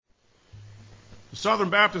The Southern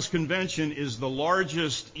Baptist Convention is the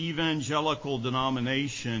largest evangelical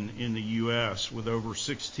denomination in the U.S. with over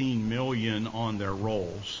 16 million on their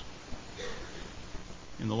rolls.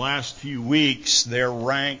 In the last few weeks, their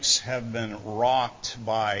ranks have been rocked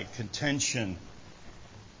by contention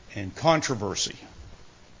and controversy.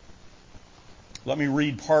 Let me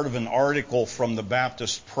read part of an article from the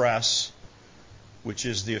Baptist Press, which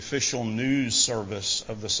is the official news service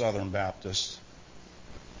of the Southern Baptists.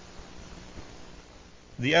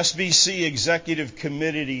 The SBC Executive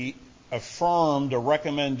Committee affirmed a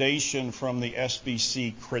recommendation from the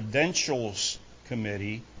SBC Credentials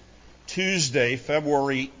Committee Tuesday,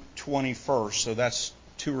 February 21st, so that's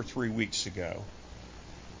 2 or 3 weeks ago,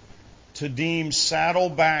 to deem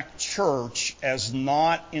Saddleback Church as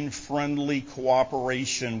not in friendly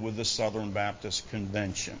cooperation with the Southern Baptist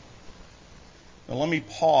Convention. Now let me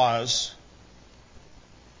pause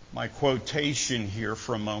my quotation here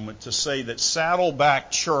for a moment to say that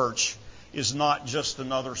Saddleback Church is not just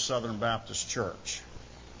another Southern Baptist church.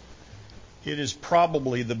 It is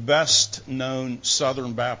probably the best known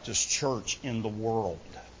Southern Baptist church in the world.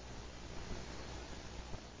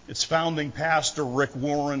 Its founding pastor, Rick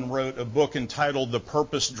Warren, wrote a book entitled The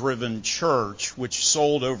Purpose-Driven Church, which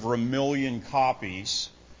sold over 1 million copies.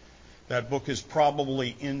 That book has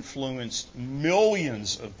probably influenced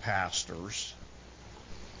millions of pastors.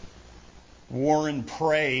 Warren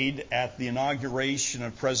prayed at the inauguration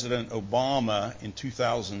of President Obama in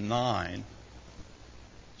 2009.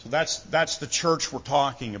 So that's the church we're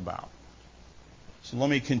talking about. So let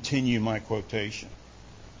me continue my quotation.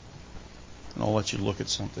 And I'll let you look at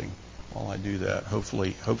something while I do that.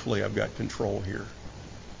 Hopefully I've got control here.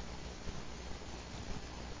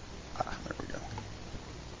 There we go.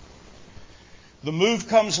 The move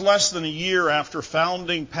comes less than a year after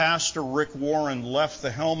founding pastor Rick Warren left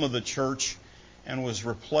the helm of the church and was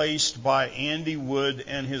replaced by Andy Wood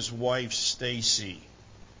and his wife Stacy.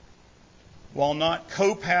 While not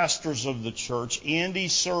co-pastors of the church, Andy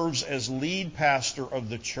serves as lead pastor of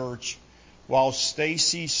the church, while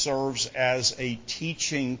Stacy serves as a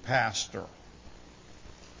teaching pastor.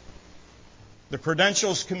 The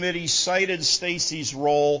Credentials Committee cited Stacy's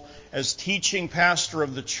role as teaching pastor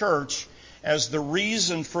of the church as the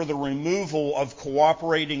reason for the removal of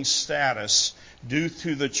cooperating status due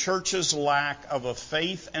to the church's lack of a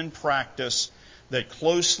faith and practice that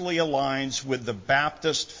closely aligns with the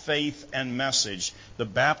Baptist faith and message. The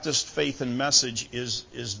Baptist faith and message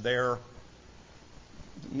is their,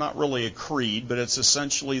 not really a creed, but it's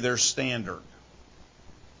essentially their standard,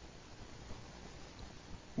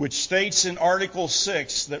 which states in Article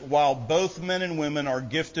 6 that while both men and women are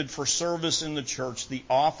gifted for service in the church, the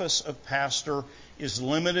office of pastor is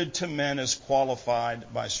limited to men as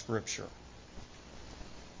qualified by Scripture.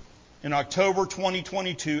 In October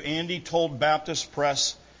 2022, Andy told Baptist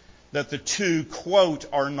Press that the two, quote,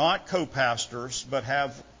 are not co-pastors, but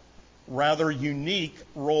have rather unique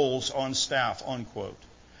roles on staff, unquote.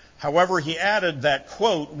 However, he added that,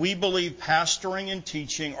 quote, we believe pastoring and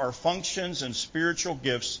teaching are functions and spiritual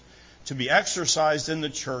gifts to be exercised in the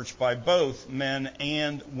church by both men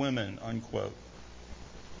and women, unquote.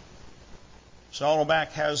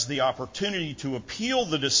 Saddleback has the opportunity to appeal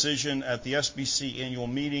the decision at the SBC annual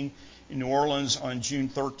meeting in New Orleans on June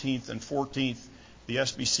 13th and 14th. The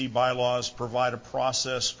SBC bylaws provide a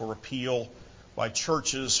process for appeal by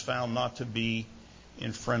churches found not to be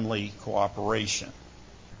in friendly cooperation.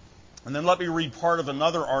 And then let me read part of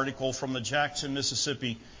another article from the Jackson,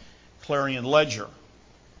 Mississippi Clarion Ledger.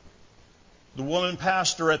 The woman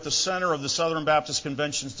pastor at the center of the Southern Baptist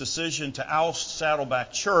Convention's decision to oust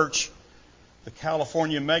Saddleback Church, the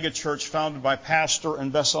California megachurch founded by pastor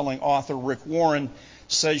and best-selling author Rick Warren,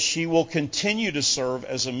 says she will continue to serve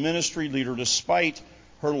as a ministry leader despite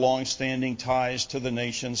her long-standing ties to the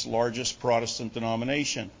nation's largest Protestant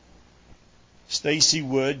denomination. Stacy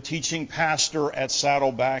Wood, teaching pastor at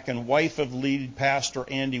Saddleback and wife of lead pastor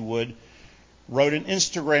Andy Wood, wrote an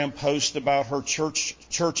Instagram post about her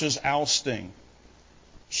church's ousting.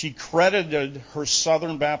 She credited her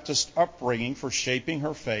Southern Baptist upbringing for shaping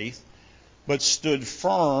her faith, but stood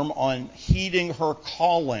firm on heeding her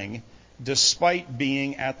calling despite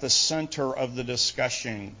being at the center of the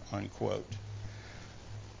discussion, unquote.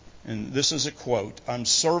 And this is a quote, I'm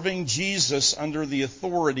serving Jesus under the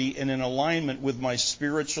authority and in alignment with my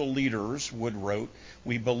spiritual leaders, Wood wrote.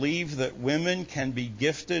 We believe that women can be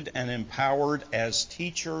gifted and empowered as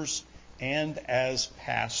teachers and as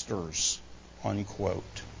pastors,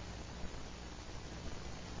 unquote.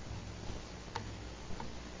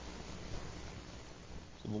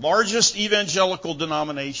 The largest evangelical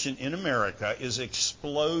denomination in America is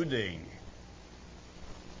exploding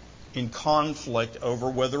in conflict over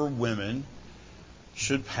whether women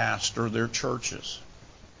should pastor their churches.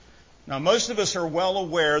 Now, most of us are well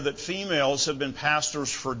aware that females have been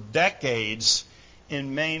pastors for decades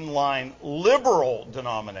in mainline liberal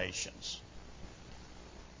denominations.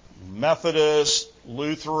 Methodist,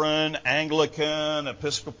 Lutheran, Anglican,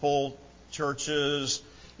 Episcopal churches,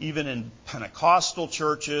 even in Pentecostal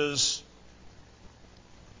churches,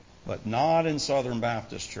 but not in Southern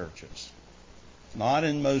Baptist churches, not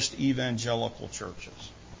in most evangelical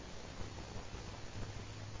churches.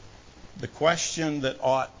 The question that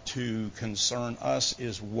ought to concern us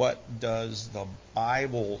is, what does the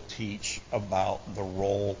Bible teach about the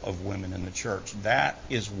role of women in the church? That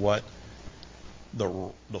is what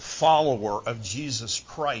the follower of Jesus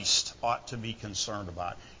Christ ought to be concerned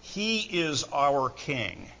about. He is our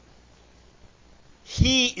King.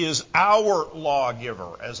 He is our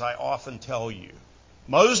lawgiver, as I often tell you.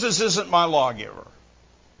 Moses isn't my lawgiver.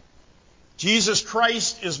 Jesus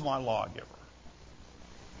Christ is my lawgiver.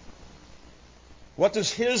 What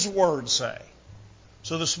does His Word say?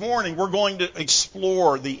 So this morning we're going to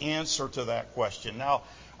explore the answer to that question. Now,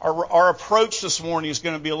 our approach this morning is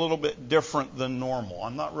going to be a little bit different than normal.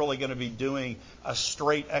 I'm not really going to be doing a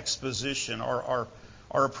straight exposition. Our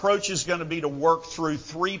approach is going to be to work through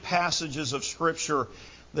 3 passages of Scripture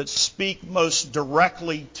that speak most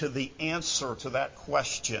directly to the answer to that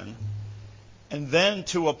question, and then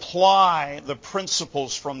to apply the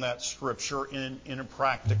principles from that Scripture in a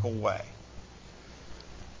practical way.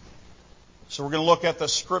 So we're going to look at the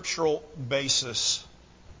scriptural basis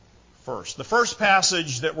first. The first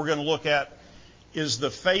passage that we're going to look at is the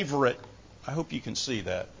favorite. I hope you can see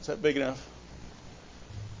that. Is that big enough?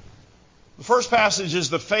 The first passage is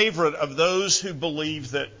the favorite of those who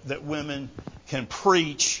believe that women can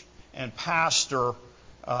preach and pastor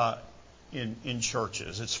in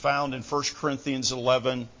churches. It's found in 1 Corinthians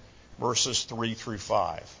 11, verses 3 through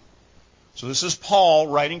 5. So this is Paul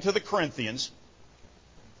writing to the Corinthians.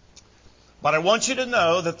 But I want you to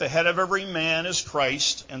know that the head of every man is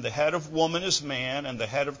Christ, and the head of woman is man, and the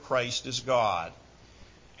head of Christ is God.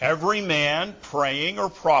 Every man praying or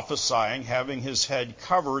prophesying, having his head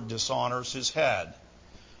covered, dishonors his head.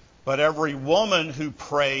 But every woman who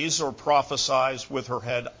prays or prophesies with her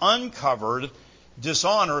head uncovered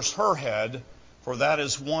dishonors her head, for that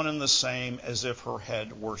is one and the same as if her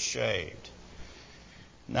head were shaved.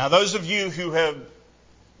 Now, those of you who have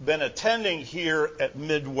been attending here at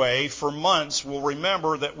Midway for months will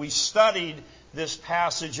remember that we studied this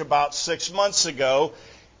passage about 6 months ago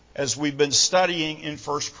as we've been studying in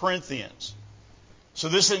 1 Corinthians. So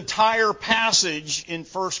this entire passage in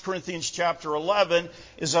 1 Corinthians chapter 11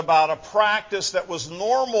 is about a practice that was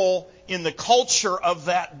normal in the culture of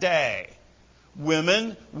that day.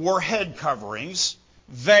 Women wore head coverings,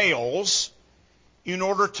 veils, in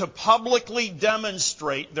order to publicly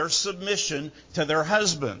demonstrate their submission to their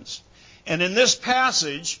husbands. And in this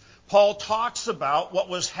passage, Paul talks about what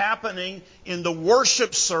was happening in the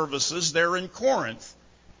worship services there in Corinth.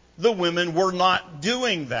 The women were not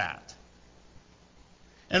doing that.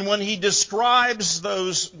 And when he describes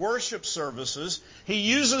those worship services, he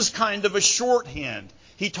uses kind of a shorthand.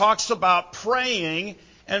 He talks about praying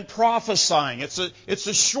and prophesying. It's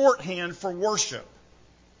a shorthand for worship.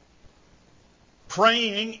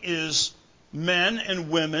 Praying is men and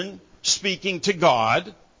women speaking to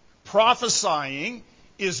God. Prophesying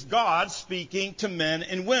is God speaking to men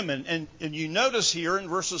and women. And you notice here in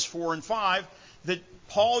verses 4 and 5 that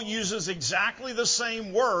Paul uses exactly the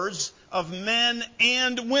same words of men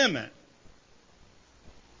and women.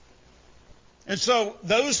 And so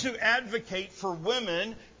those who advocate for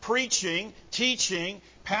women preaching, teaching,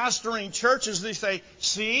 pastoring churches, they say,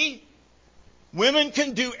 see, women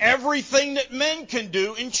can do everything that men can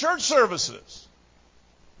do in church services.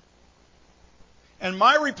 And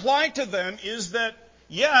my reply to them is that,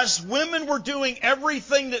 yes, women were doing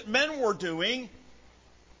everything that men were doing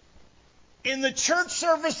in the church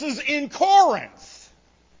services in Corinth.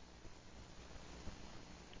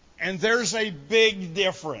 And there's a big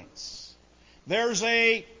difference. There's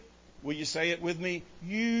a, will you say it with me?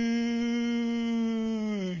 Huge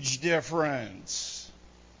difference.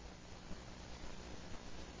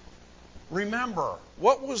 Remember,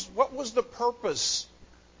 what was the purpose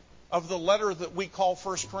of the letter that we call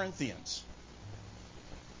 1 Corinthians?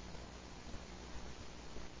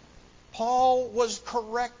 Paul was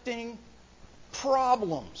correcting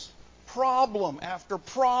problems, problem after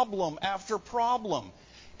problem after problem.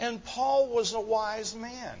 And Paul was a wise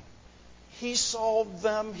man. He solved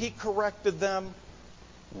them, he corrected them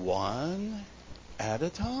one at a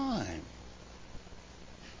time.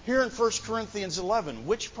 Here in 1 Corinthians 11,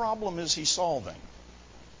 which problem is he solving?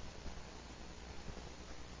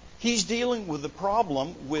 He's dealing with the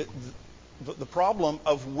problem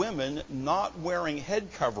of women not wearing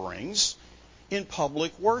head coverings in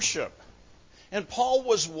public worship. And Paul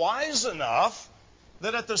was wise enough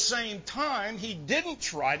that at the same time he didn't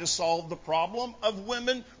try to solve the problem of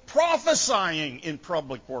women prophesying in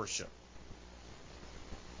public worship.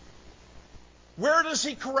 Where does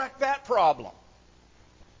he correct that problem?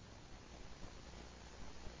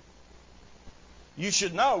 You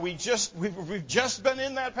should know, we've just been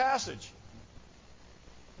in that passage.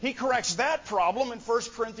 He corrects that problem in 1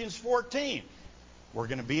 Corinthians 14. We're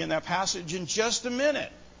going to be in that passage in just a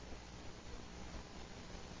minute.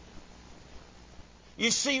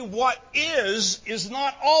 You see, what is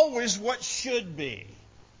not always what should be.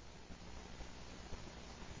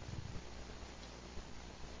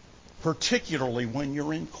 Particularly when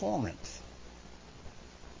you're in Corinth.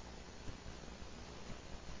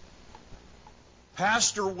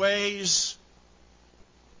 Pastor ways,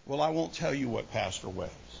 well, I won't tell you what pastor ways.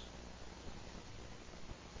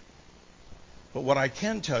 But what I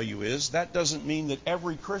can tell you is that doesn't mean that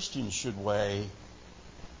every Christian should weigh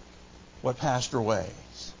what pastor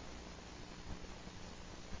weighs.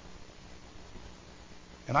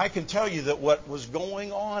 And I can tell you that what was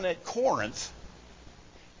going on at Corinth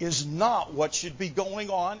is not what should be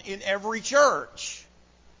going on in every church.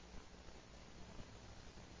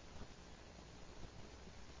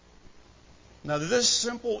 Now, this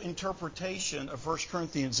simple interpretation of 1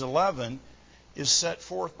 Corinthians 11 is set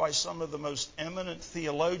forth by some of the most eminent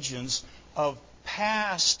theologians of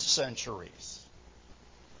past centuries.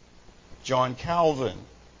 John Calvin,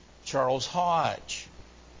 Charles Hodge.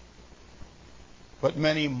 But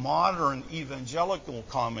many modern evangelical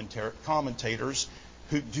commentators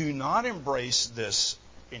who do not embrace this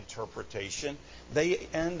interpretation, they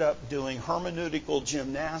end up doing hermeneutical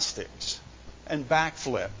gymnastics and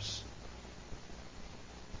backflips.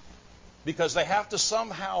 Because they have to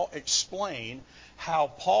somehow explain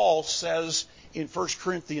how Paul says in 1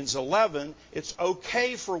 Corinthians 11 it's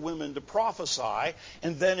okay for women to prophesy,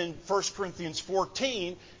 and then in 1 Corinthians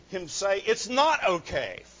 14 him say it's not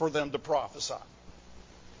okay for them to prophesy.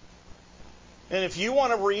 And if you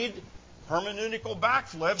want to read hermeneutical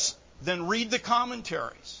backflips, then read the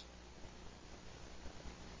commentaries.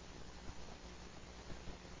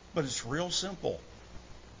 But it's real simple.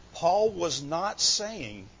 Paul was not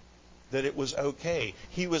saying that it was okay.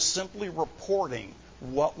 He was simply reporting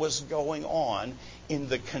what was going on in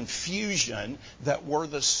the confusion that were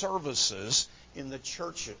the services in the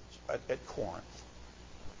church at Corinth.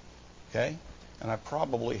 Okay? And I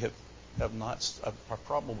probably have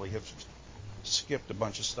skipped a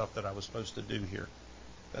bunch of stuff that I was supposed to do here.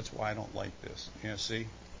 That's why I don't like this. You see?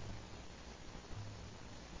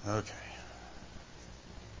 Okay.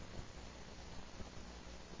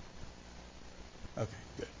 Okay,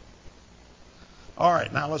 good. All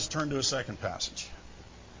right, now let's turn to a second passage.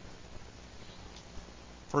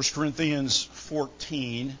 1 Corinthians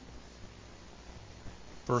 14,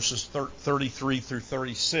 verses 33 through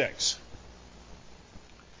 36.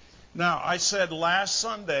 Now, I said last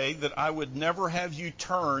Sunday that I would never have you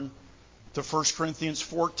turn to 1 Corinthians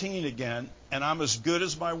 14 again, and I'm as good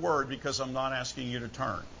as my word because I'm not asking you to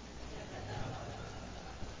turn.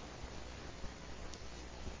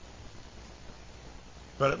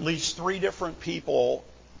 But at least 3 different people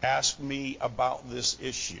asked me about this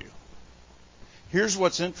issue. Here's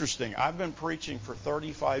what's interesting. I've been preaching for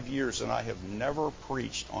 35 years, and I have never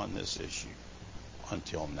preached on this issue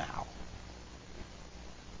until now.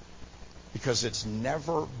 Because it's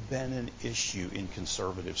never been an issue in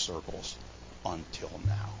conservative circles until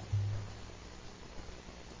now.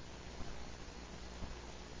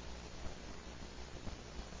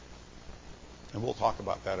 And we'll talk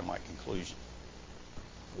about that in my conclusion.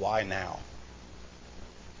 Why now?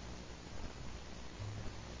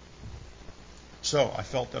 So I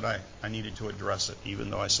felt that I needed to address it, even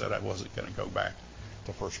though I said I wasn't going to go back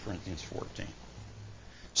to 1 Corinthians 14.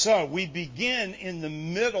 So we begin in the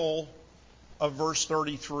middle of verse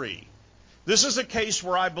 33. This is a case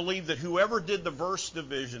where I believe that whoever did the verse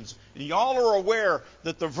divisions, and y'all are aware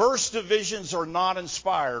that the verse divisions are not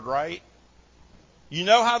inspired, right? You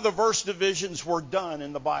know how the verse divisions were done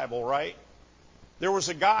in the Bible, right? There was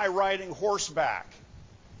a guy riding horseback.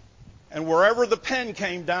 And wherever the pen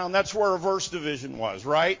came down, that's where a verse division was,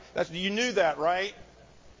 right? You knew that, right?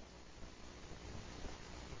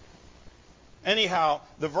 Anyhow,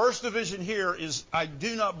 the verse division here I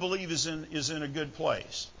do not believe is in a good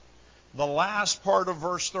place. The last part of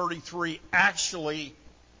verse 33 actually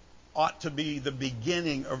ought to be the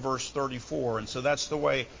beginning of verse 34, and so that's the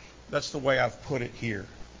way I've put it here.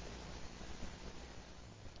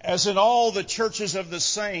 As in all the churches of the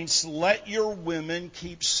saints, let your women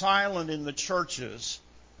keep silent in the churches,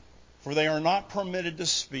 for they are not permitted to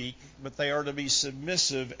speak, but they are to be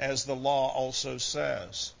submissive, as the law also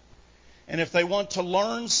says. And if they want to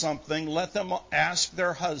learn something, let them ask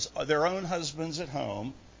their own husbands at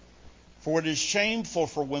home, for it is shameful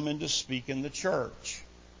for women to speak in the church.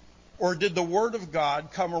 Or did the word of God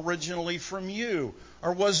come originally from you?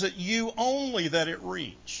 Or was it you only that it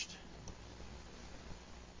reached?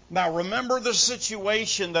 Now remember the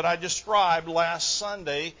situation that I described last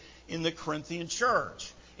Sunday in the Corinthian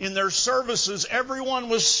church. In their services, everyone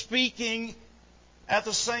was speaking at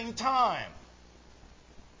the same time.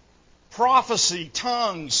 Prophecy,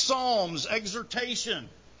 tongues, psalms, exhortation.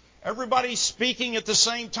 Everybody speaking at the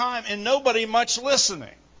same time and nobody much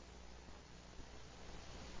listening.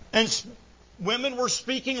 And women were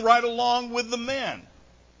speaking right along with the men.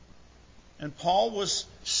 And Paul was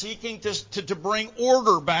seeking to bring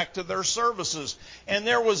order back to their services. And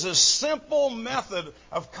there was a simple method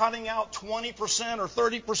of cutting out 20% or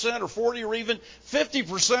 30% or 40 or even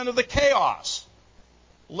 50% of the chaos.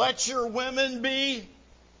 Let your women be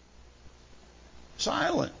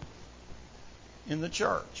silent in the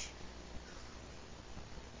church.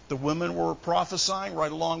 The women were prophesying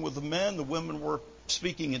right along with the men. The women were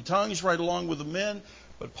speaking in tongues right along with the men.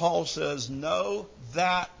 But Paul says, no,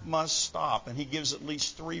 that must stop. And he gives at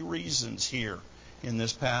least 3 reasons here in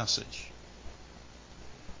this passage.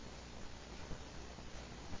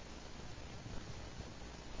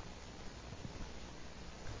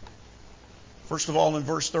 First of all, in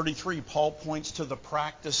verse 33, Paul points to the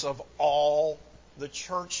practice of all the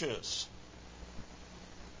churches.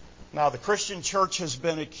 Now, the Christian church has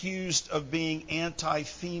been accused of being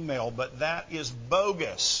anti-female, but that is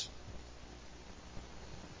bogus.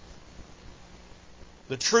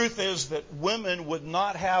 The truth is that women would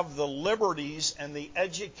not have the liberties and the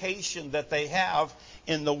education that they have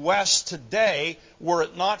in the West today were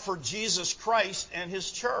it not for Jesus Christ and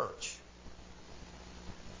His church.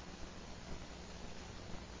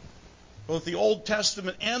 Both the Old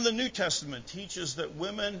Testament and the New Testament teaches that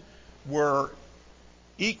women were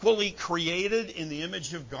equally created in the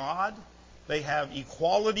image of God. They have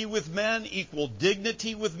equality with men, equal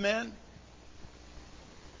dignity with men.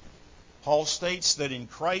 Paul states that in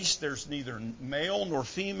Christ there's neither male nor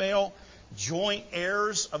female, joint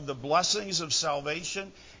heirs of the blessings of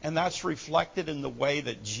salvation, and that's reflected in the way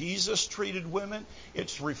that Jesus treated women.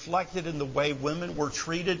 It's reflected in the way women were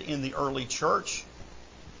treated in the early church.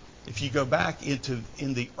 If you go back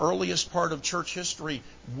in the earliest part of church history,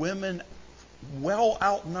 women well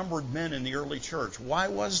outnumbered men in the early church. Why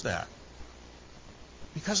was that?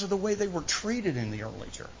 Because of the way they were treated in the early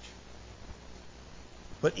church.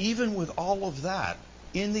 But even with all of that,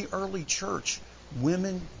 in the early church,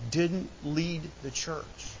 women didn't lead the church.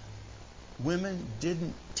 Women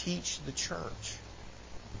didn't teach the church.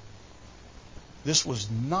 This was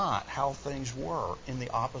not how things were in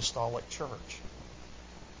the apostolic church.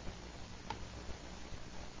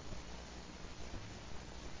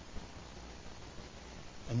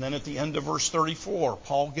 And then at the end of verse 34,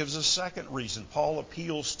 Paul gives a second reason. Paul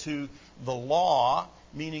appeals to the law,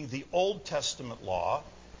 meaning the Old Testament law.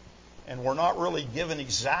 And we're not really given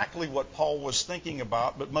exactly what Paul was thinking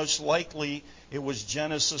about, but most likely it was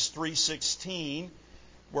Genesis 3:16,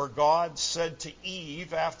 where God said to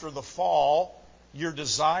Eve after the fall, "Your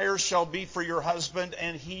desire shall be for your husband,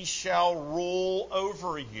 and he shall rule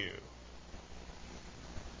over you."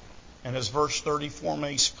 And as verse 34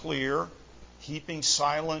 makes clear, keeping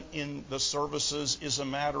silent in the services is a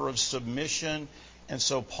matter of submission. And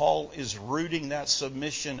so Paul is rooting that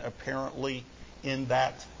submission apparently in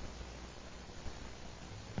that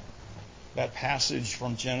passage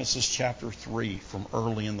from Genesis chapter 3 from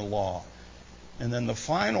early in the law. And then the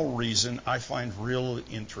final reason I find really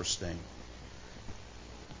interesting.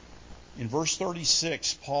 In verse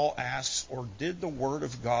 36, Paul asks, or did the word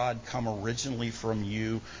of God come originally from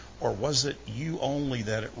you, or was it you only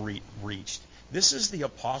that it reached? This is the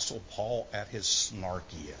Apostle Paul at his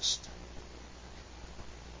snarkiest.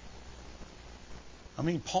 I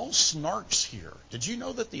mean, Paul snarks here. Did you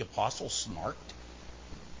know that the Apostle snarked?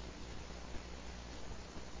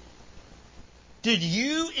 Did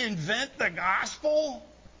you invent the gospel?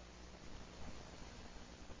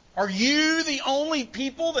 Are you the only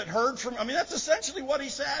people that heard from... I mean, that's essentially what he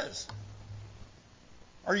says.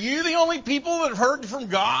 Are you the only people that heard from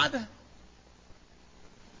God?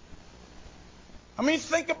 I mean,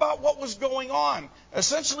 think about what was going on.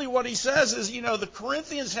 Essentially what he says is, the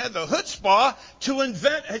Corinthians had the chutzpah to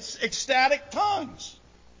invent ecstatic tongues.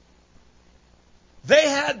 They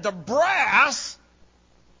had the brass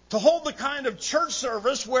to hold the kind of church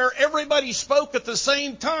service where everybody spoke at the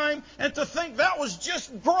same time and to think that was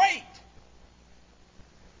just great.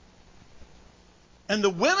 And the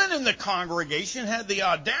women in the congregation had the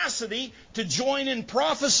audacity to join in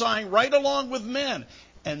prophesying right along with men.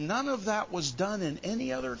 And none of that was done in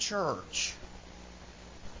any other church.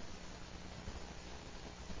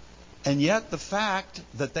 And yet the fact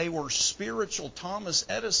that they were spiritual Thomas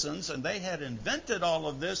Edisons and they had invented all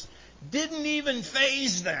of this didn't even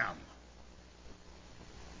faze them.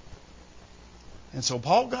 And so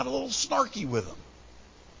Paul got a little snarky with them.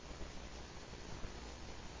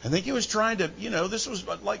 I think he was trying to, this was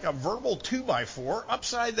like a verbal 2x4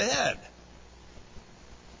 upside the head.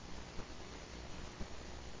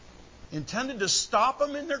 Intended to stop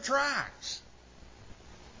them in their tracks.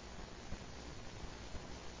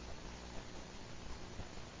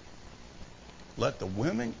 Let the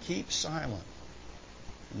women keep silent.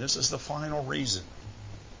 And this is the final reason.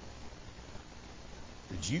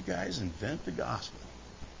 Did you guys invent the gospel?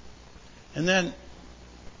 And then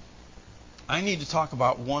I need to talk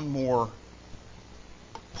about one more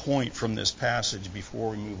point from this passage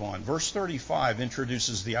before we move on. Verse 35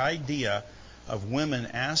 introduces the idea of women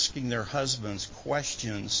asking their husbands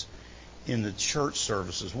questions in the church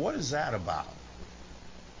services. What is that about?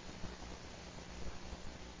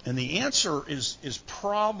 And the answer is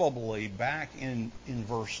probably back in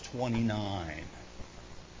verse 29,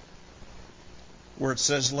 where it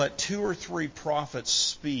says, "Let 2 or 3 prophets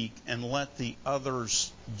speak, and let the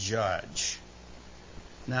others judge."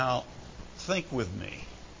 Now, think with me.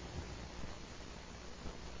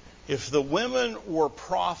 If the women were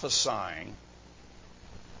prophesying,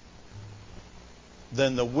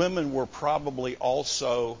 then the women were probably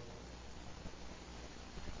also...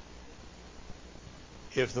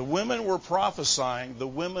 If the women were prophesying, the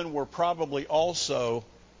women were probably also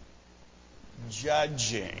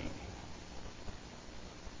judging.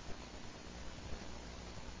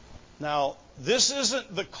 Now, this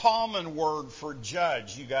isn't the common word for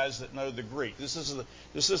judge, you guys that know the Greek. This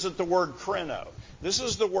isn't the word krino. This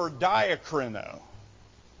is the word diakrino.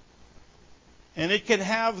 And it can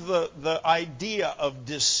have the idea of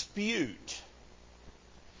dispute.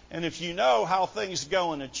 And if you know how things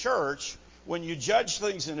go in a church, when you judge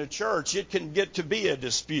things in a church, it can get to be a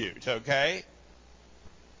dispute, okay?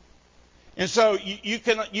 And so you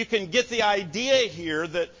can get the idea here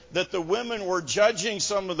that the women were judging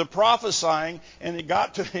some of the prophesying, and it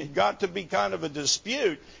got to be kind of a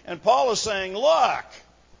dispute. And Paul is saying, look,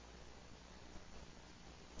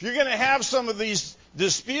 if you're going to have some of these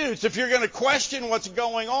disputes, if you're going to question what's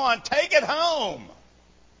going on, take it home.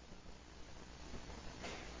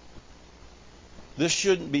 This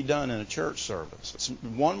shouldn't be done in a church service. It's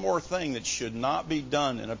one more thing that should not be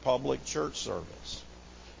done in a public church service.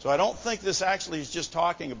 So I don't think this actually is just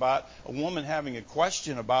talking about a woman having a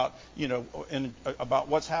question about, about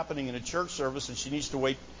what's happening in a church service, and she needs to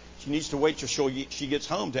wait till she gets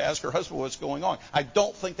home to ask her husband what's going on. I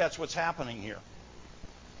don't think that's what's happening here.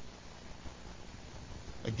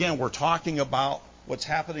 Again, we're talking about what's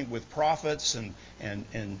happening with prophets and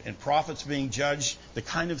prophets being judged, the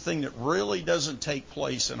kind of thing that really doesn't take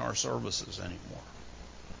place in our services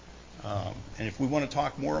anymore. And if we want to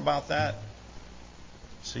talk more about that,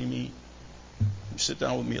 see me, sit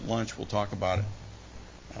down with me at lunch, we'll talk about it.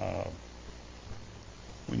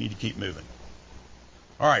 We need to keep moving.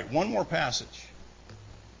 All right, one more passage.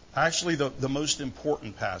 Actually, the most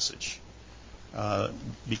important passage.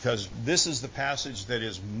 Because this is the passage that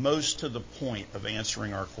is most to the point of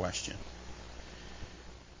answering our question.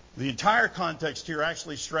 The entire context here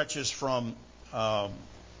actually stretches from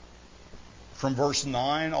verse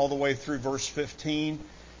 9 all the way through verse 15,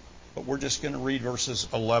 but we're just going to read verses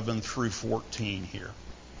 11 through 14 here.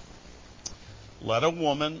 Let a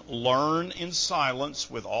woman learn in silence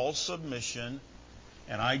with all submission,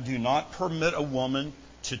 and I do not permit a woman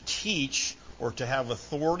to teach or to have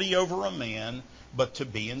authority over a man, but to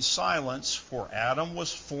be in silence. For Adam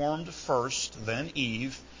was formed first, then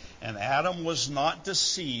Eve, and Adam was not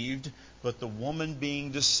deceived, but the woman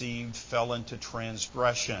being deceived fell into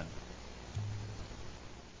transgression.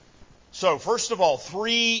 So, first of all,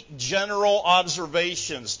 3 general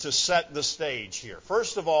observations to set the stage here.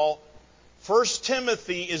 First of all, 1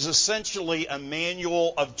 Timothy is essentially a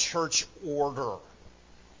manual of church order.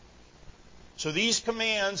 So these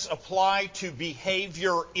commands apply to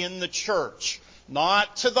behavior in the church,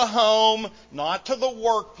 not to the home, not to the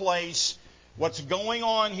workplace. What's going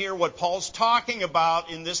on here, what Paul's talking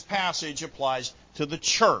about in this passage applies to the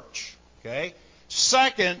church. Okay?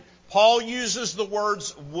 Second, Paul uses the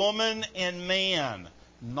words woman and man,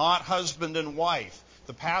 not husband and wife.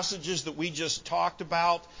 The passages that we just talked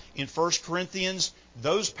about in 1 Corinthians,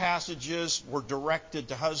 those passages were directed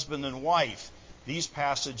to husband and wife. These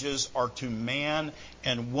passages are to man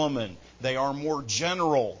and woman. They are more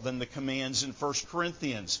general than the commands in 1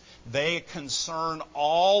 Corinthians. They concern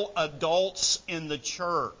all adults in the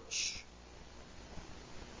church.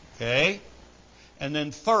 Okay? And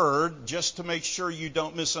then third, just to make sure you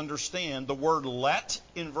don't misunderstand, the word let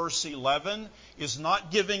in verse 11 is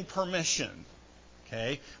not giving permission.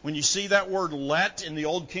 Okay? When you see that word let in the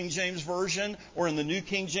Old King James Version or in the New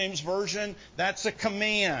King James Version, that's a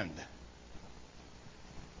command.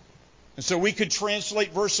 And so we could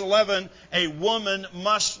translate verse 11, a woman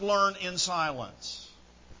must learn in silence.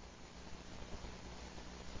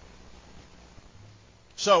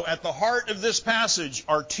 So at the heart of this passage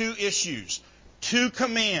are two issues. Two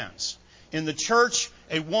commands. In the church,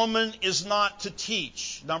 a woman is not to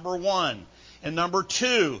teach, number one. And number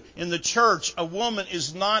two, in the church, a woman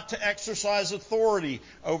is not to exercise authority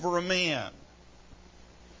over a man.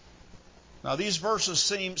 Now, these verses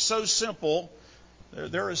seem so simple.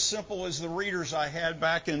 They're as simple as the readers I had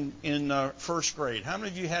back in first grade. How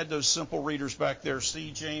many of you had those simple readers back there?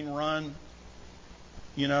 See Jane run,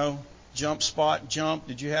 jump, spot, jump.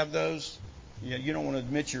 Did you have those? Yeah, you don't want to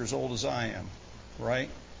admit you're as old as I am. Right?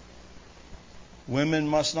 Women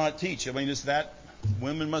must not teach. I mean, it's that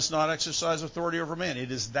women must not exercise authority over men.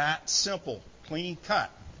 It is that simple, clean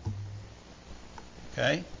cut.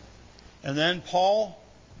 Okay? And then Paul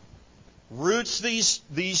roots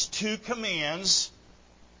these two commands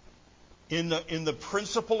in the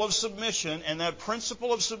principle of submission, and that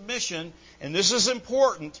principle of submission, and this is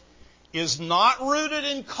important, is not rooted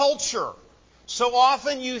in culture. So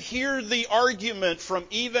often you hear the argument from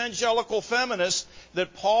evangelical feminists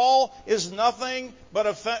that Paul is nothing but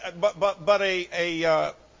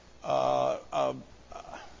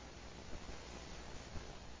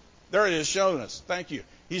there it is, chauvinist. Thank you.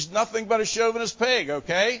 He's nothing but a chauvinist pig,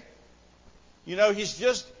 okay?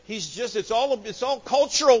 It's all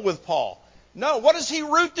cultural with Paul. No, what does he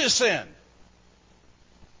root this in?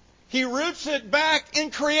 He roots it back in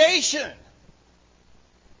creation.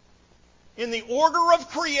 In the order of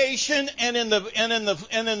creation and in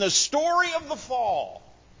the story of the fall.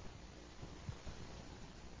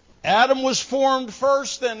 Adam was formed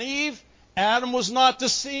first, then Eve. Adam was not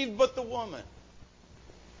deceived, but the woman.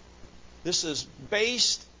 This is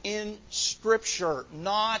based in Scripture,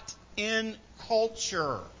 not in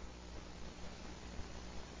culture.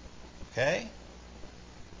 Okay?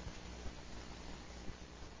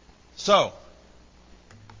 So,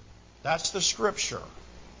 that's the Scripture.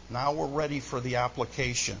 Now we're ready for the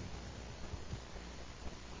application.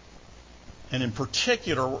 And in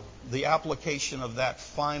particular, the application of that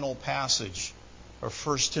final passage of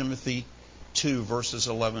 1 Timothy 2, verses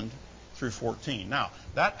 11 through 14. Now,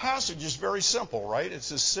 that passage is very simple, right?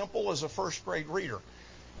 It's as simple as a first grade reader.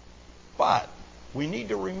 But we need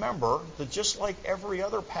to remember that just like every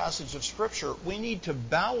other passage of Scripture, we need to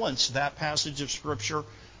balance that passage of Scripture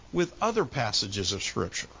with other passages of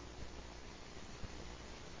Scripture.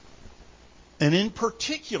 And in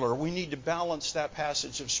particular, we need to balance that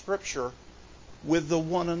passage of Scripture with the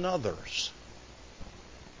one another's.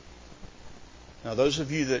 Now, those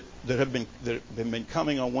of you that have been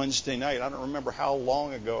coming on Wednesday night, I don't remember how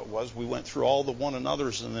long ago it was, we went through all the one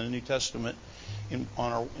another's in the New Testament in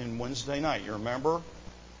Wednesday night. You remember?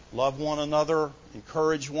 Love one another,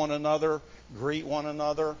 encourage one another, greet one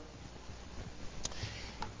another.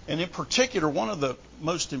 And in particular, one of the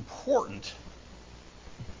most important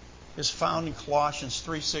is found in Colossians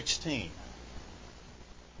 3:16.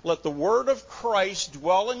 Let the word of Christ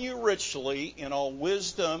dwell in you richly in all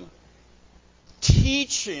wisdom,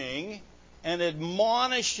 teaching and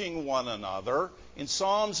admonishing one another in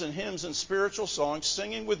psalms and hymns and spiritual songs,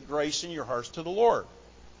 singing with grace in your hearts to the Lord.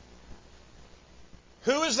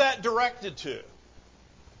 Who is that directed to?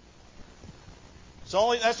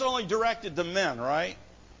 That's only directed to men, right?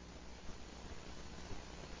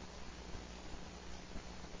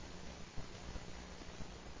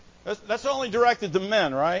 That's only directed to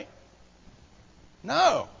men, right?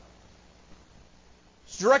 No.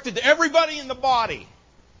 It's directed to everybody in the body.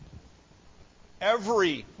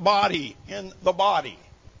 Everybody in the body.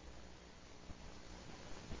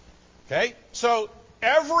 Okay? So,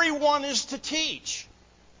 everyone is to teach.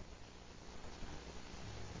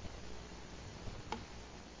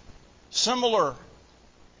 Similar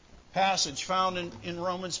passage found in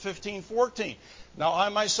Romans 15:14. Now I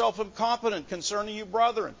myself am competent concerning you,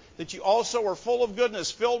 brethren, that you also are full of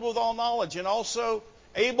goodness, filled with all knowledge, and also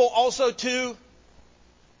able also to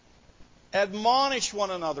admonish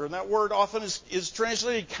one another. And that word often is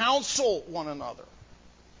translated counsel one another.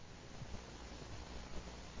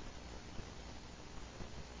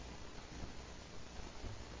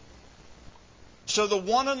 So the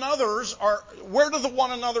one another's are, where do the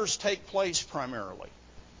one another's take place primarily?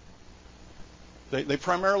 They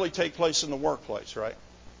primarily take place in the workplace, right?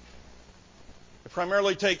 They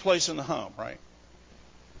primarily take place in the home, right?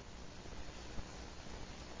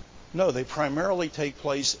 No, they primarily take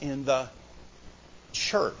place in the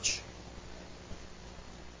church.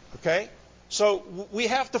 Okay? So we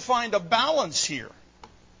have to find a balance here.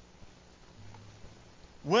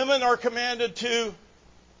 Women are commanded to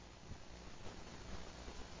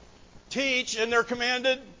teach, and they're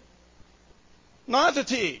commanded not to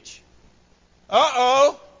teach.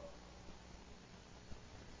 Uh-oh.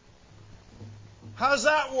 How's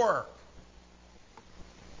that work?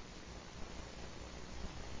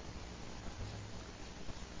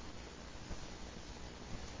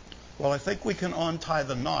 Well, I think we can untie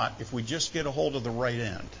the knot if we just get a hold of the right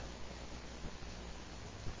end.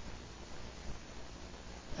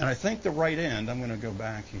 And I think the right end, I'm going to go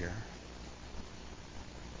back here.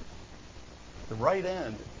 The right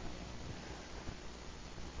end.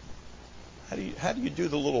 How do you do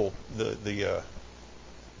the little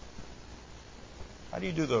how do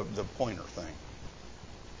you do the pointer thing?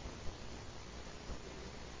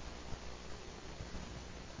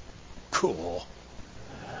 Cool.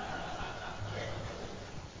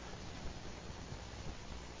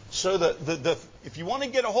 So if you want to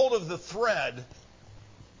get a hold of the thread,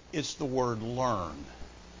 it's the word learn.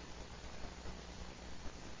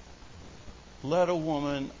 Let a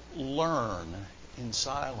woman learn in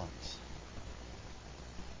silence.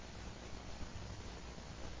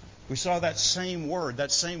 We saw that same word.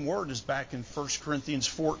 That same word is back in 1 Corinthians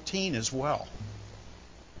 14 as well.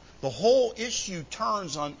 The whole issue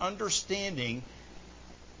turns on understanding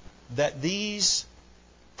that these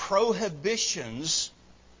prohibitions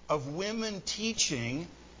of women teaching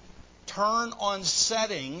turn on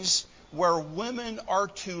settings where women are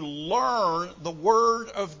to learn the Word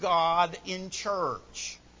of God in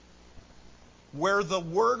church, where the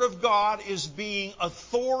Word of God is being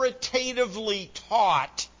authoritatively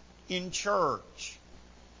taught in church.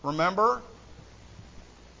 Remember?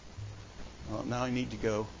 Well, now I need to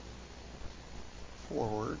go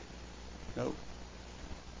forward. Nope.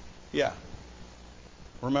 Yeah.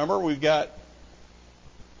 Remember, we've got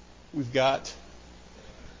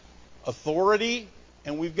authority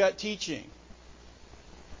and we've got teaching.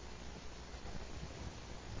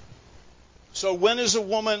 So when is a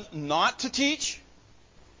woman not to teach?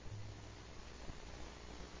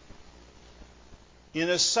 In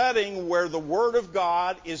a setting where the Word of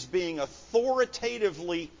God is being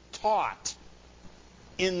authoritatively taught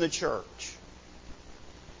in the church.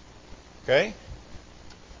 Okay?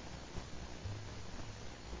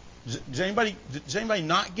 Does anybody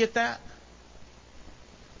not get that?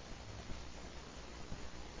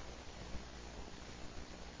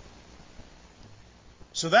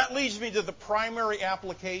 So that leads me to the primary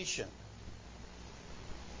application.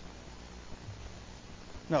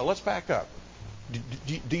 No, let's back up.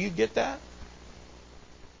 Do you get that?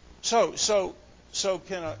 So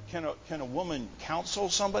can a woman counsel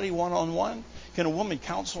somebody one-on-one? Can a woman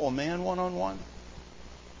counsel a man one-on-one?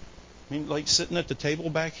 I mean, like sitting at the table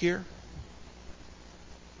back here?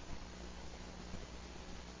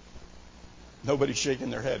 Nobody's shaking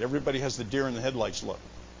their head. Everybody has the deer in the headlights look.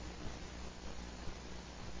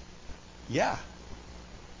 Yeah.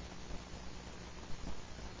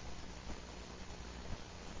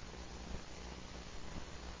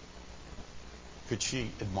 Could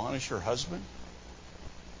she admonish her husband?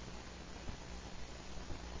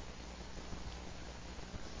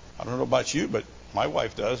 I don't know about you, but my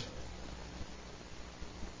wife does.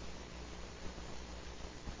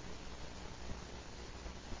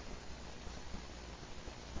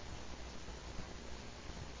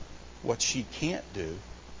 What she can't do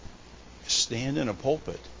is stand in a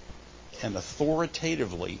pulpit and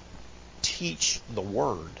authoritatively teach the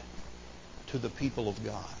Word to the people of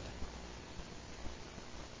God.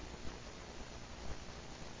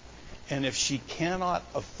 And if she cannot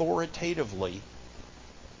authoritatively,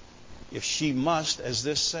 if she must, as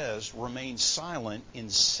this says, remain silent in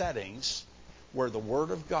settings where the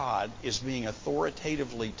Word of God is being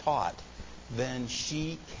authoritatively taught, then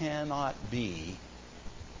she cannot be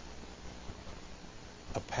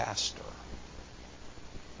a pastor.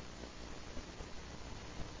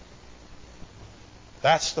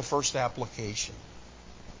 That's the first application.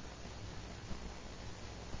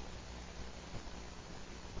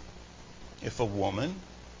 If a woman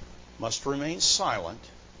must remain silent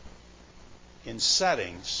in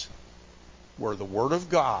settings where the Word of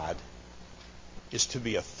God is to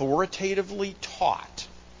be authoritatively taught,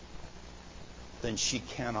 then she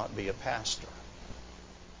cannot be a pastor.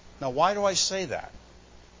 Now, why do I say that?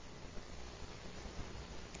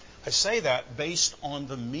 I say that based on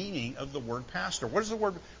the meaning of the word pastor. What's the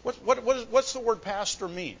word pastor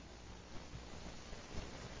mean?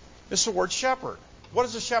 It's the word shepherd. What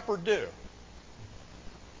does a shepherd do?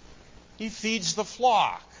 He feeds the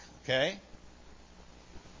flock. Okay?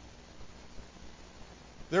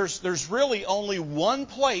 There's really only one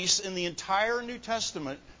place in the entire New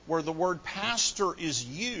Testament where the word pastor is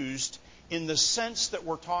used in the sense that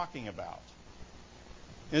we're talking about.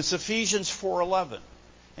 It's Ephesians 4:11.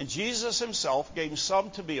 And Jesus himself gave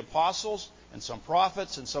some to be apostles, and some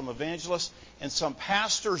prophets, and some evangelists, and some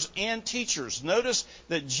pastors and teachers. Notice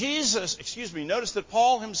that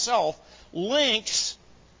Paul himself links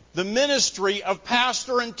the ministry of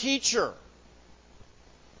pastor and teacher.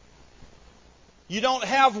 You don't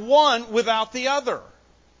have one without the other.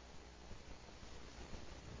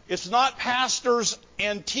 It's not pastors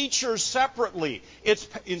and teachers separately. It's,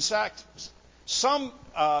 in fact, some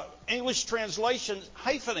English translation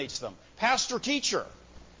hyphenates them. Pastor, teacher.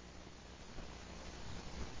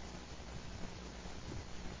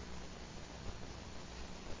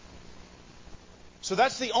 So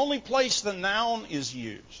that's the only place the noun is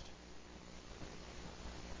used.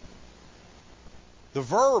 The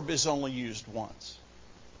verb is only used once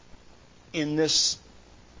in this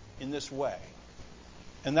way.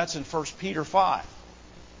 And that's in 1 Peter 5.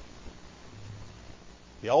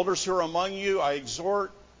 The elders who are among you, I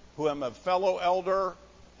exhort, who am a fellow elder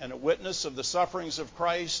and a witness of the sufferings of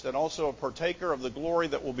Christ, and also a partaker of the glory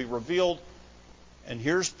that will be revealed. And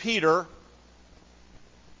here's Peter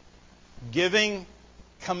giving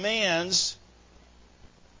commands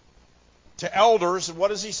to elders. And what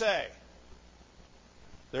does he say?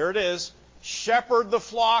 There it is. Shepherd the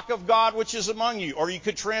flock of God which is among you. Or you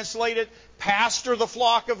could translate it, pastor the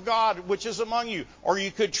flock of God which is among you. Or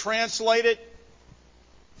you could translate it,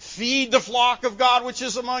 feed the flock of God which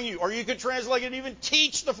is among you. Or you could translate it, even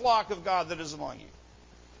teach the flock of God that is among you.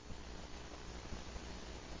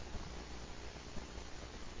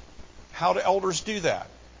 How do elders do that?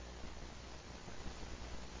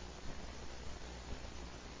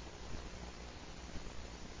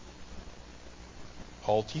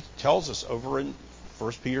 Paul tells us over in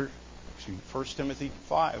 1 Timothy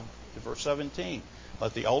 5, verse 17.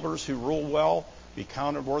 Let the elders who rule well be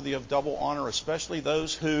counted worthy of double honor, especially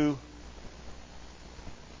those who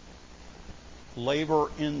labor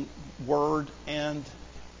in word and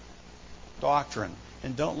doctrine.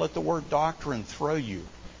 And don't let the word doctrine throw you.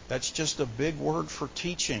 That's just a big word for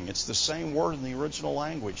teaching. It's the same word in the original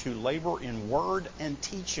language, who labor in word and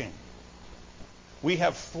teaching. We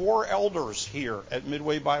have 4 elders here at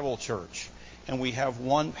Midway Bible Church, and we have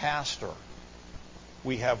 1 pastor.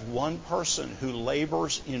 We have 1 person who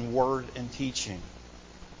labors in word and teaching.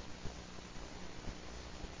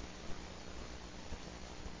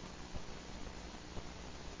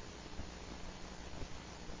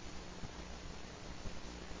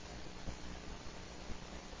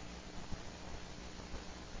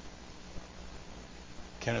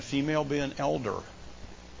 Can a female be an elder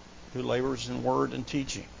who labors in word and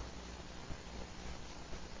teaching?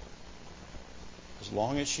 As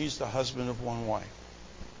long as she's the husband of 1 wife.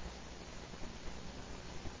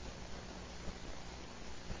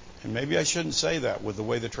 And maybe I shouldn't say that with the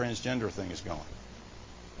way the transgender thing is going.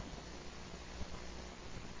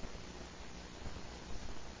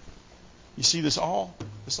 You see, this all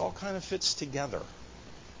kind of fits together.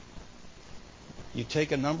 You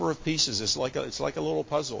take a number of pieces. It's like a little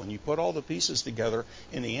puzzle, and you put all the pieces together,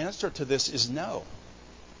 and the answer to this is no.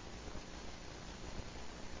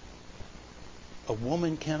 A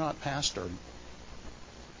woman cannot pastor.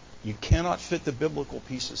 You cannot fit the biblical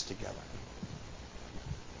pieces together.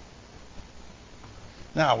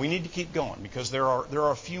 Now, we need to keep going because there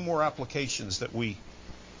are a few more applications that we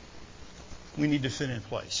need to fit in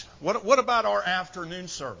place. What about our afternoon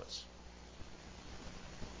service?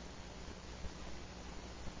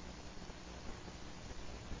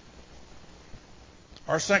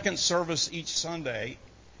 Our second service each Sunday,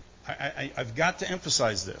 I've got to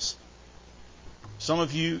emphasize this. Some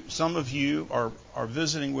of you are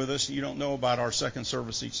visiting with us. You don't know about our second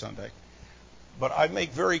service each Sunday. But I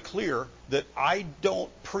make very clear that I don't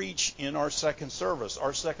preach in our second service.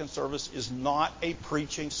 Our second service is not a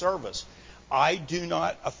preaching service. I do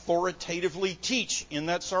not authoritatively teach in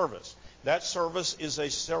that service. That service is a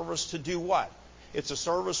service to do what? It's a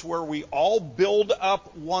service where we all build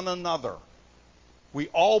up one another. We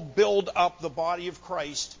all build up the body of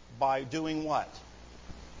Christ by doing what?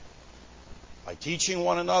 By teaching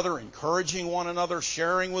one another, encouraging one another,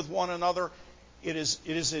 sharing with one another. It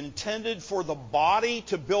is intended for the body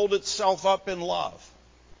to build itself up in love.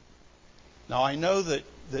 Now, I know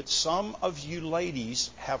that some of you ladies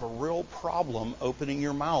have a real problem opening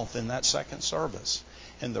your mouth in that second service.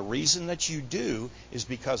 And the reason that you do is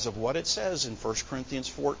because of what it says in 1 Corinthians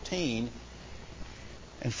 14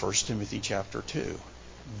 and 1 Timothy chapter 2.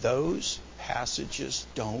 Those passages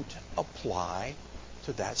don't apply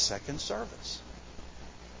to that second service.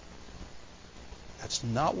 That's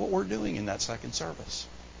not what we're doing in that second service.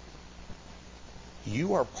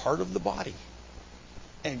 You are part of the body,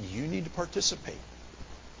 and you need to participate.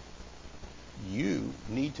 You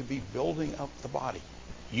need to be building up the body.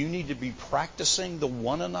 You need to be practicing the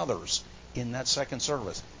one another's in that second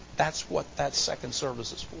service. That's what that second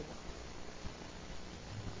service is for.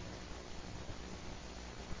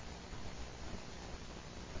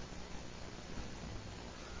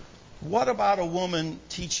 What about a woman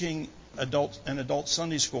teaching an adult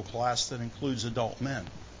Sunday school class that includes adult men?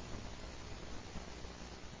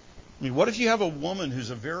 I mean, what if you have a woman who's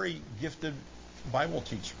a very gifted Bible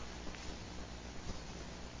teacher?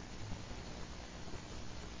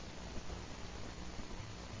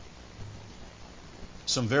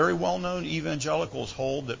 Some very well-known evangelicals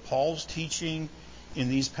hold that Paul's teaching in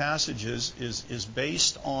these passages is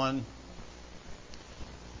based on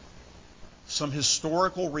some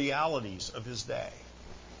historical realities of his day.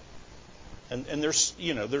 And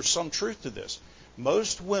there's some truth to this.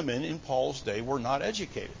 Most women in Paul's day were not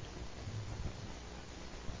educated.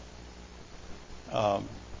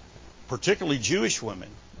 Particularly Jewish women.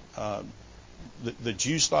 The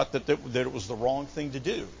Jews thought that it was the wrong thing to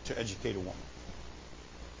do to educate a woman.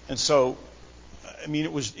 And so, I mean,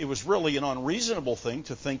 it was really an unreasonable thing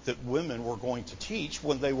to think that women were going to teach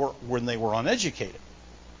when they were uneducated.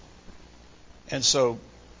 And so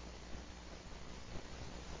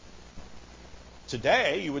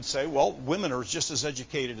today you would say, well, women are just as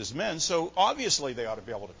educated as men, so obviously they ought to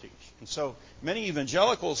be able to teach. And so many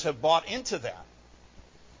evangelicals have bought into that.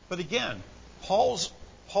 But again, Paul's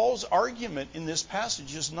argument in this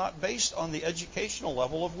passage is not based on the educational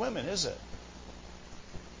level of women, is it?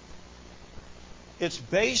 It's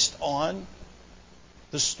based on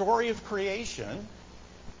the story of creation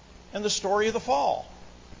and the story of the fall.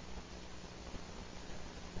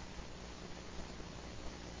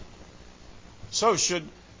 So should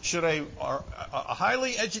a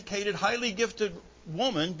highly educated, highly gifted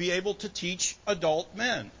woman be able to teach adult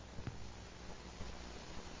men?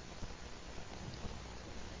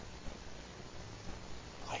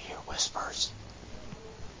 I hear whispers.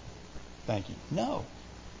 Thank you. No.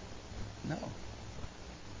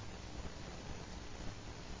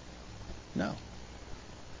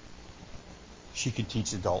 She can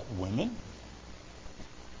teach adult women.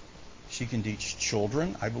 She can teach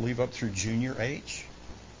children, I believe, up through junior age.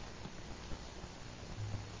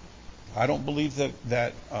 I don't believe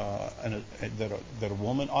that a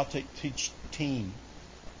woman ought to teach teen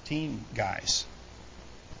guys.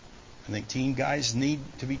 I think teen guys need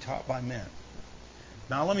to be taught by men.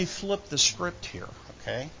 Now let me flip the script here,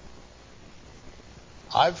 okay?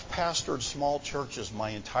 I've pastored small churches my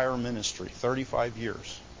entire ministry, 35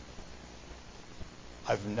 years.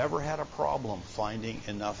 I've never had a problem finding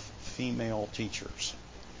enough female teachers.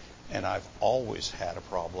 And I've always had a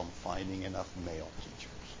problem finding enough male teachers.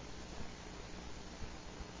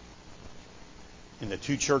 In the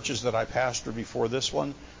two churches that I pastored before this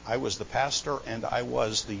one, I was the pastor and I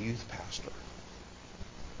was the youth pastor.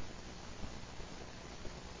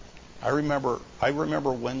 I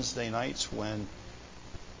remember Wednesday nights when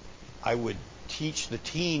I would teach the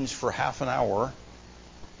teens for half an hour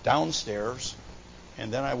downstairs,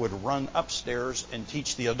 and then I would run upstairs and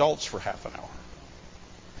teach the adults for half an hour.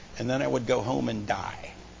 And then I would go home and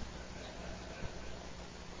die.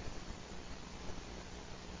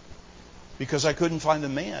 Because I couldn't find a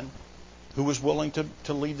man who was willing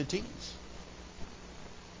to lead the teens.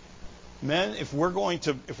 Men, if we're going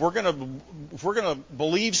to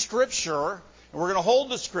believe Scripture and we're going to hold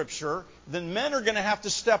to Scripture, then men are going to have to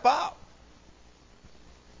step up.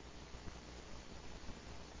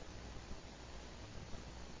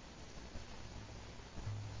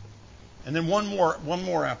 And then one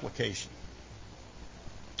more application.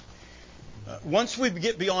 Once we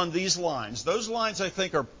get beyond these lines, those lines I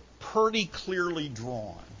think are pretty clearly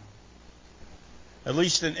drawn. At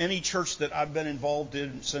least in any church that I've been involved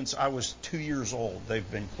in since I was 2 years old, they've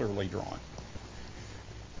been clearly drawn.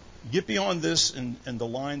 Get beyond this, and the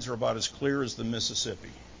lines are about as clear as the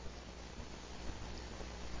Mississippi.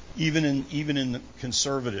 Even in the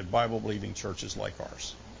conservative, Bible-believing churches like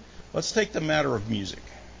ours. Let's take the matter of music.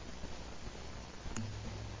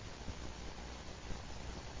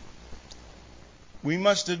 We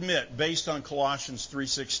must admit, based on Colossians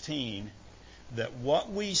 3:16, that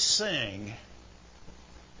what we sing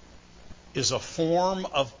is a form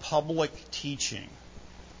of public teaching.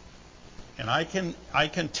 And I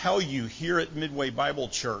can tell you here at Midway Bible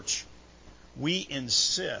Church, we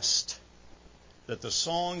insist that the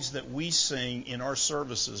songs that we sing in our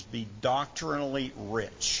services be doctrinally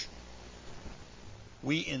rich.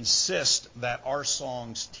 We insist that our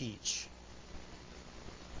songs teach.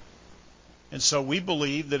 And so we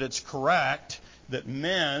believe that it's correct that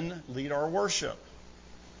men lead our worship.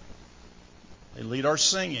 They lead our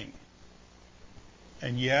singing.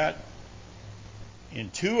 And yet, in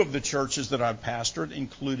 2 of the churches that I've pastored,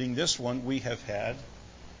 including this one, we have had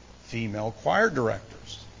female choir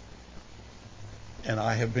directors. And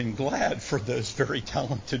I have been glad for those very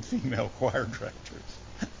talented female choir directors.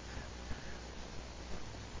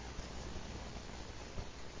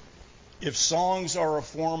 If songs are a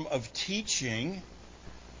form of teaching,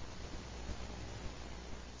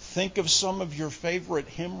 think of some of your favorite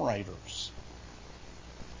hymn writers.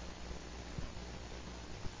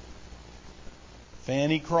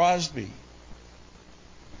 Fanny Crosby,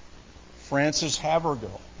 Frances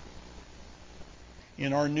Havergal.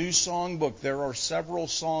 In our new songbook, there are several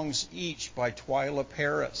songs each by Twyla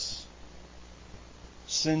Paris,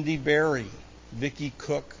 Cindy Berry, Vicki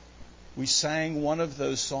Cook. We sang one of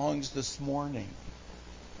those songs this morning.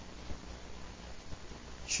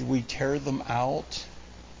 Should we tear them out?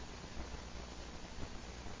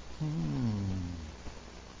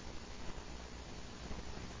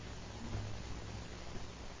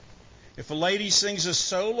 If a lady sings a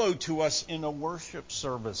solo to us in a worship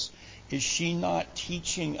service, is she not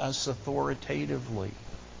teaching us authoritatively?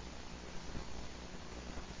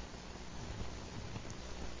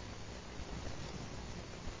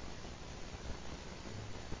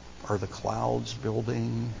 Are the clouds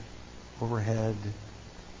building overhead?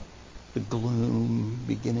 The gloom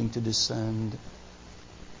beginning to descend?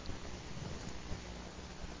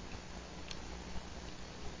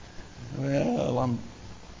 Well,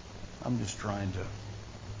 I'm just trying to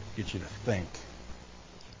get you to think.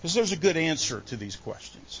 Because there's a good answer to these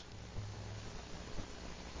questions.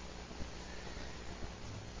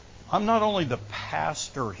 I'm not only the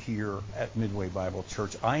pastor here at Midway Bible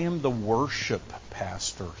Church, I am the worship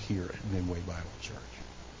pastor here at Midway Bible Church.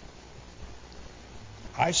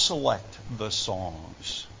 I select the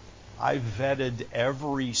songs. I vetted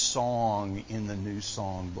every song in the new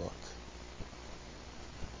songbook.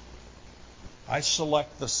 I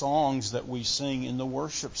select the songs that we sing in the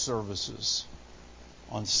worship services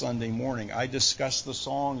on Sunday morning. I discuss the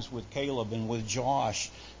songs with Caleb and with Josh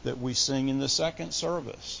that we sing in the second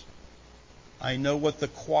service. I know what the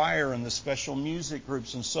choir and the special music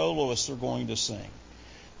groups and soloists are going to sing.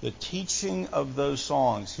 The teaching of those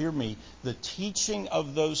songs, hear me, the teaching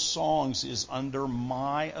of those songs is under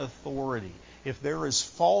my authority. If there is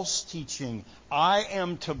false teaching, I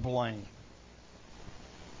am to blame.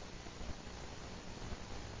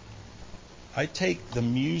 I take the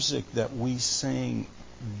music that we sing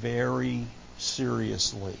very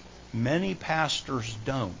seriously. Many pastors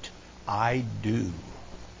don't. I do.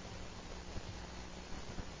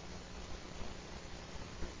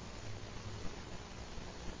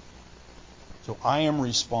 So I am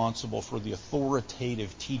responsible for the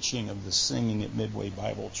authoritative teaching of the singing at Midway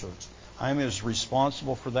Bible Church. I'm as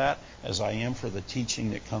responsible for that as I am for the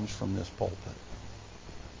teaching that comes from this pulpit.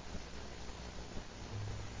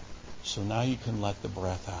 So now you can let the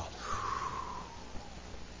breath out.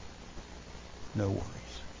 No worries.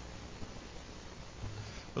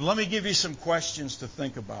 But let me give you some questions to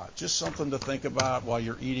think about. Just something to think about while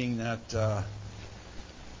you're eating that.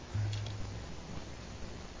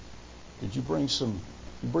 Did you bring some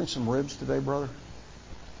ribs today, brother?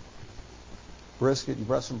 Brisket? You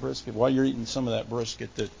brought some brisket? While you're eating some of that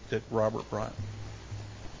brisket that Robert brought.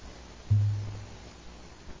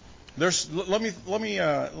 Let me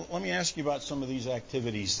ask you about some of these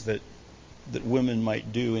activities that women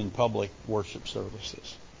might do in public worship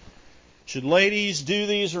services. Should ladies do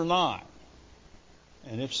these or not?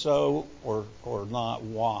 And if so or not,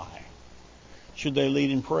 why? Should they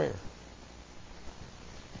lead in prayer?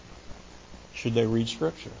 Should they read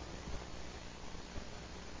Scripture?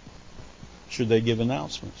 Should they give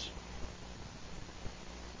announcements?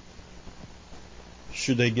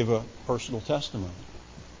 Should they give a personal testimony?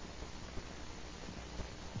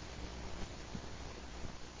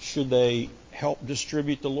 Should they help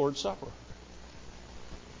distribute the Lord's Supper?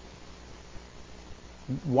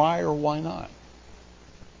 Why or why not?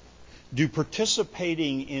 Do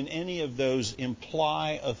participating in any of those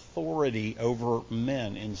imply authority over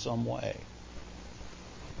men in some way?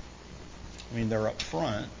 I mean, they're up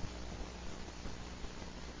front.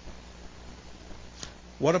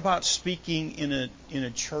 What about speaking in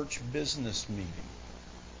a church business meeting?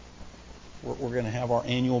 We're going to have our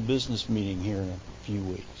annual business meeting here in a few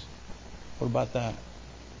weeks. What about that?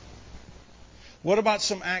 What about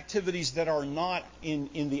some activities that are not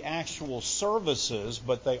in the actual services,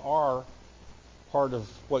 but they are part of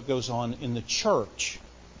what goes on in the church?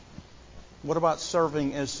 What about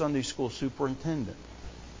serving as Sunday school superintendent?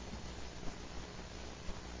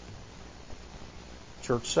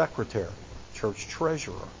 Church secretary? Church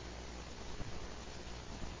treasurer?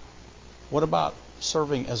 What about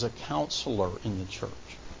serving as a counselor in the church?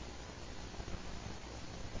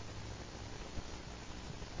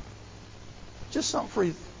 Just something for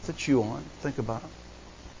you to chew on, think about.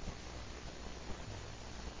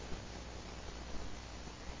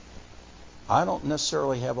 I don't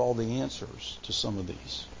necessarily have all the answers to some of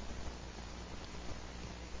these.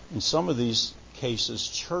 In some of these cases,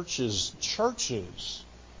 churches,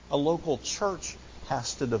 a local church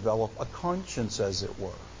has to develop a conscience, as it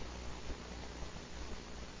were.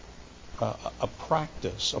 A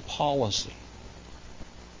practice, a policy.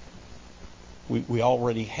 We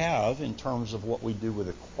already have in terms of what we do with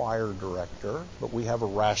a choir director, but we have a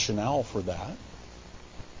rationale for that.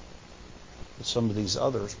 But some of these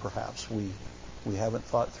others, perhaps, we haven't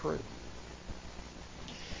thought through.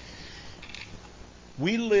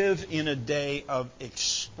 We live in a day of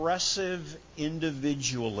expressive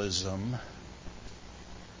individualism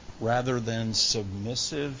rather than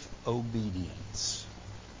submissive obedience.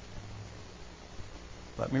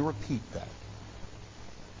 Let me repeat that.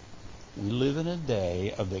 We live in a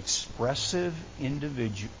day of expressive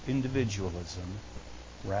individualism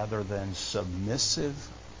rather than submissive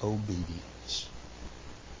obedience.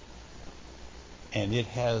 And it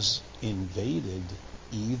has invaded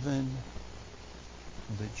even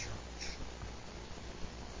the church.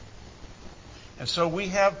 And so we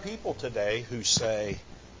have people today who say,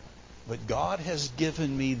 but God has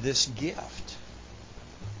given me this gift.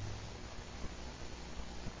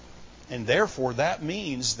 And therefore that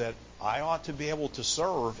means that I ought to be able to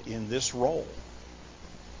serve in this role.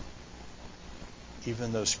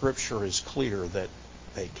 Even though Scripture is clear that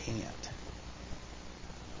they can't.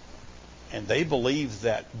 And they believe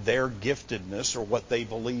that their giftedness, or what they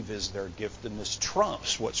believe is their giftedness,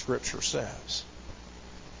 trumps what Scripture says.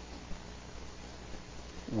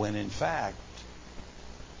 When in fact,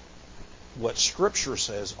 what Scripture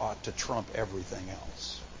says ought to trump everything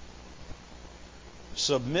else.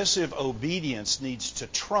 Submissive obedience needs to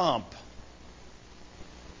trump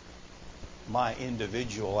my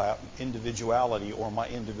individuality or my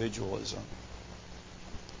individualism.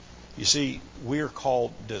 You see, we're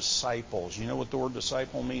called disciples. You know what the word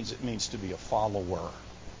disciple means? It means to be a follower.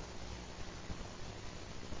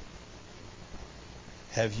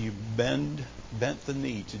 Have you bent the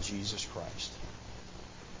knee to Jesus Christ?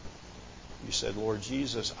 You said, Lord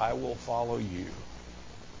Jesus, I will follow you.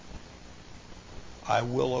 I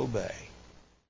will obey.